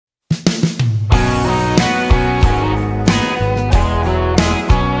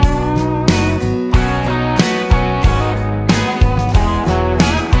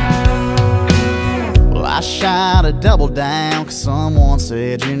double down 'cause someone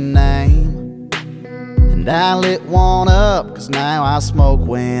said your name. And I lit one up 'cause now I smoke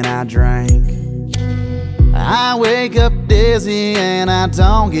when I drink. I wake up dizzy and I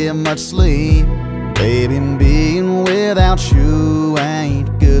don't get much sleep. Baby, being without you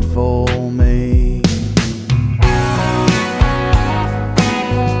ain't good for me.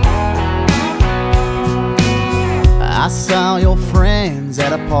 I saw your friends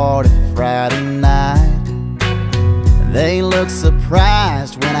at a party Friday night. They looked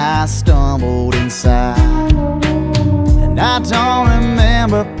surprised when I stumbled inside. And I don't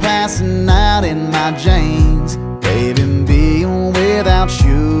remember passing out in my jeans. Baby, being without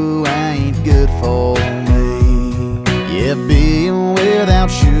you ain't good for me. Yeah, being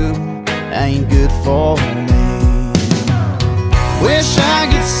without you ain't good for me. Wish I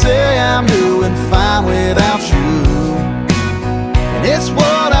could say I'm doing fine without you. And it's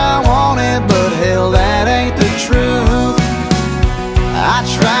what I wanted, but hell, that ain't the truth. I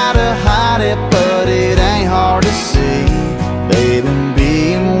try to hide it, but it ain't hard to see. Baby,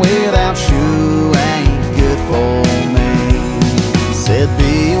 being without you ain't good for me. Said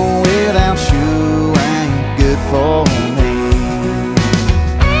being without you ain't good for me.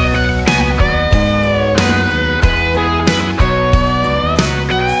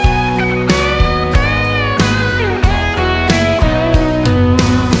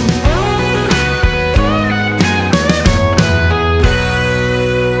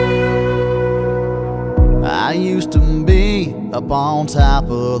 I used to be up on top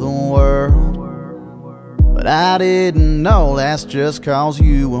of the world, but I didn't know that's just 'cause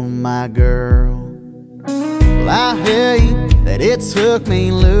you were my girl. Well, I hate that it took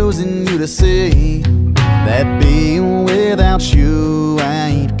me losing you to see that being without you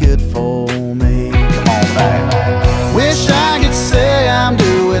ain't good for me. Come on back. Wish I could say I'm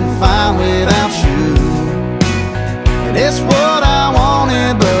doing fine without you. And it's what I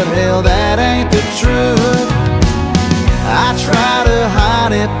wanted, but hell, that ain't the truth. I try to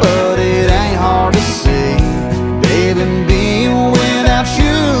hide it, but it ain't hard to see. Baby, being without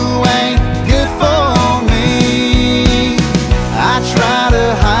you ain't good for me. I try to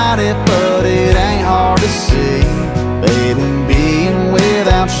hide it, but